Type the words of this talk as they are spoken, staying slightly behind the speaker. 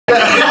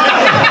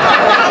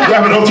Yeah,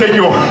 but it'll take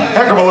you a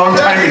heck of a long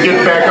time to get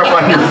back up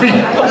on your feet.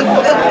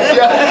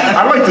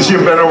 I'd like to see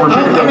him bend over.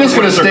 I'm just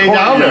going to stay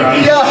down there.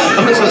 Yeah,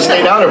 I'm just going to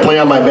stay down and play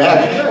on my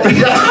back.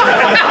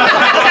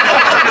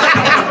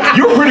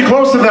 You were pretty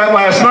close to that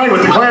last night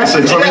with the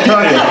classics, let me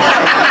tell you.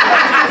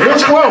 It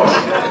was close.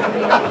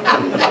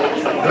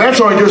 And that's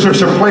only because there's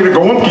some plate of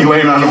Gołąbki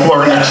laying on the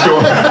floor next to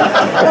him.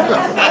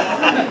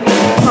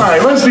 All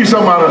right, let's do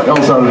something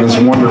else out of this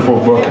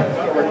wonderful book.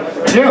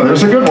 Yeah,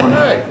 there's a good one.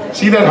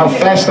 See that, how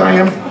fast I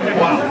am? You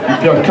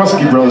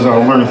Piatkowski brothers ought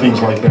to learn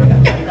things like that.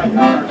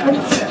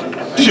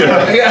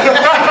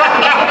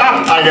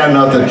 I got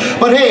nothing.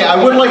 But hey,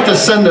 I would like to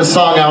send this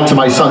song out to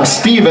my son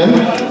Steven,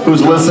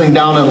 who's listening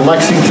down in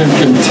Lexington,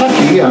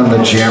 Kentucky on the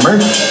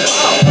Jammer.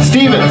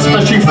 Steven,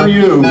 especially for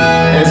you,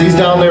 as he's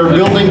down there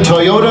building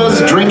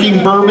Toyotas,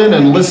 drinking bourbon,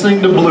 and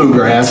listening to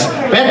bluegrass.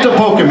 Back to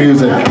polka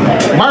music.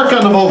 Mark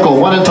on the vocal,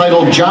 one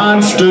entitled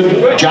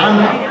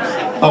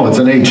oh, it's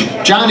an H.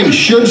 Johnny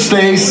Should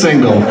Stay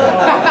Single. Wait,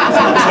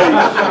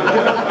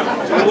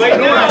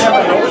 no, I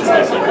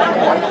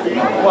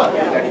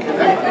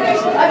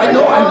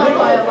know.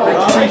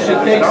 Johnny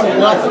should take some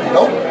lessons.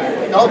 Nope.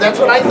 No, that's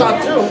what I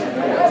thought too.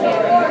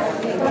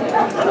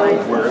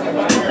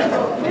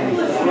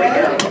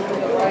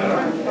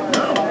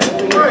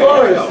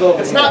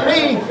 It's not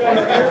me.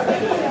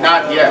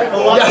 Not yet.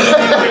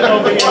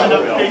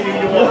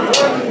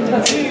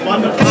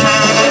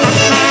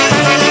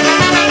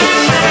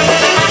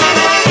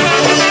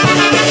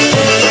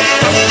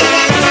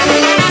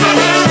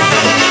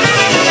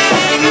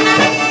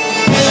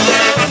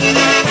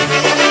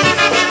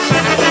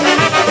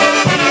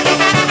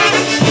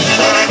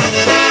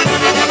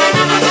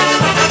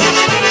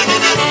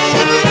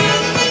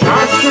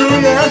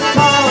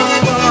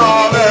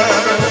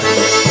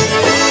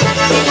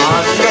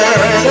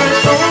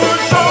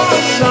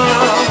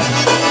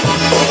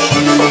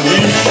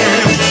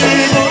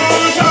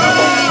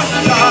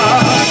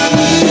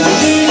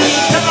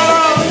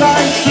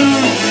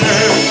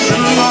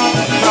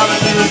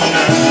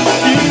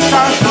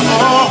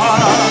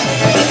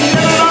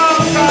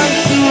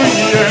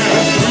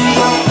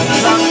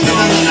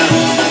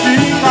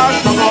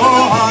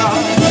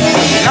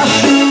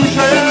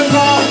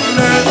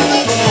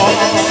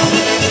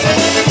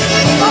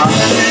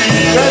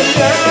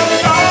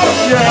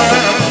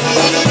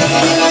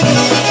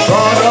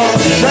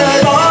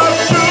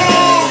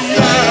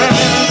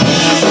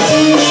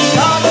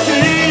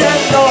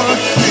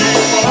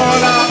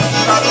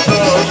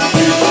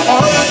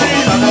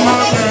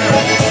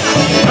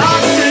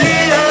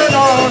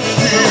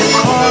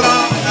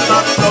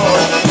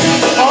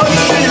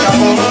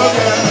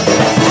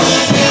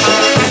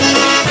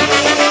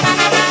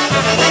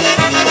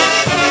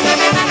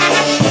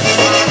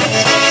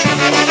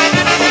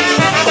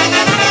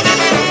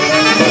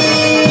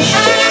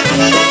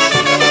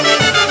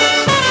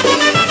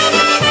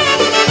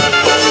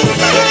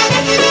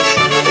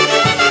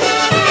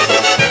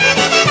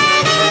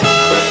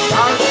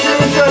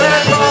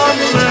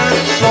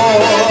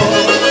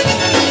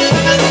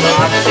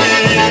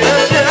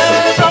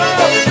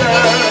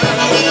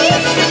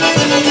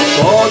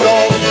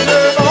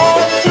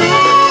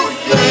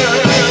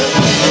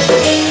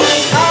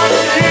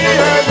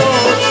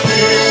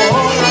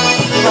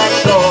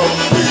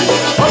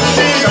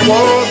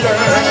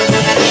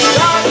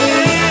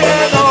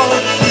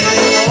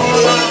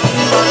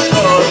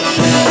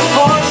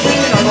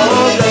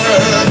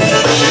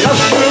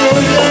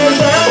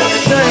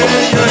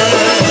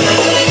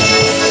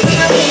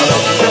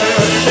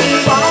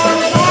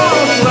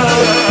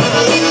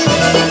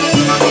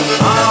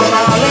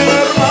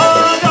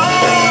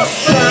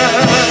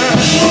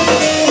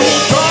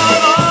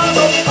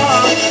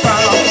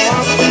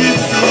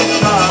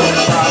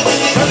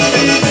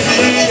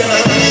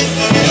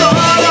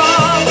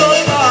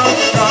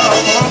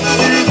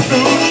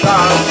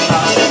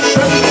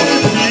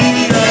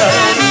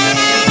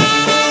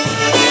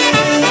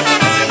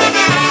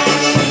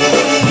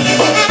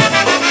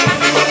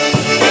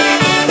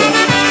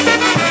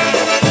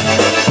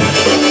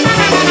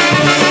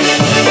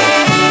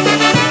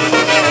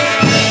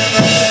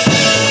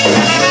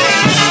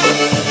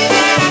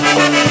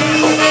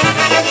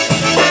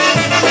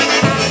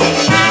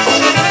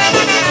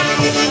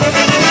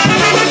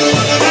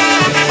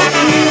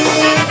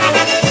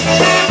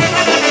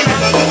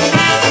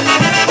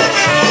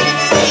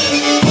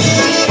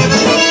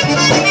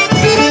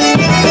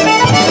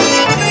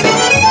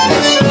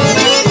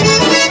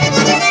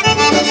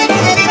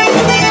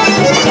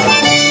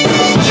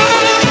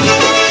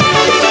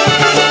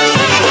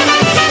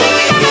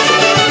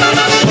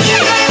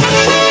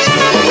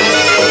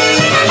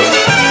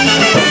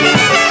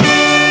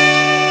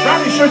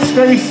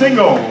 Stay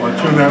Single,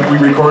 a tune that we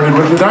recorded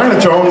with the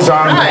Dynatones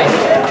on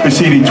the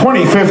CD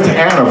 25th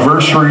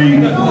anniversary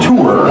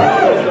tour.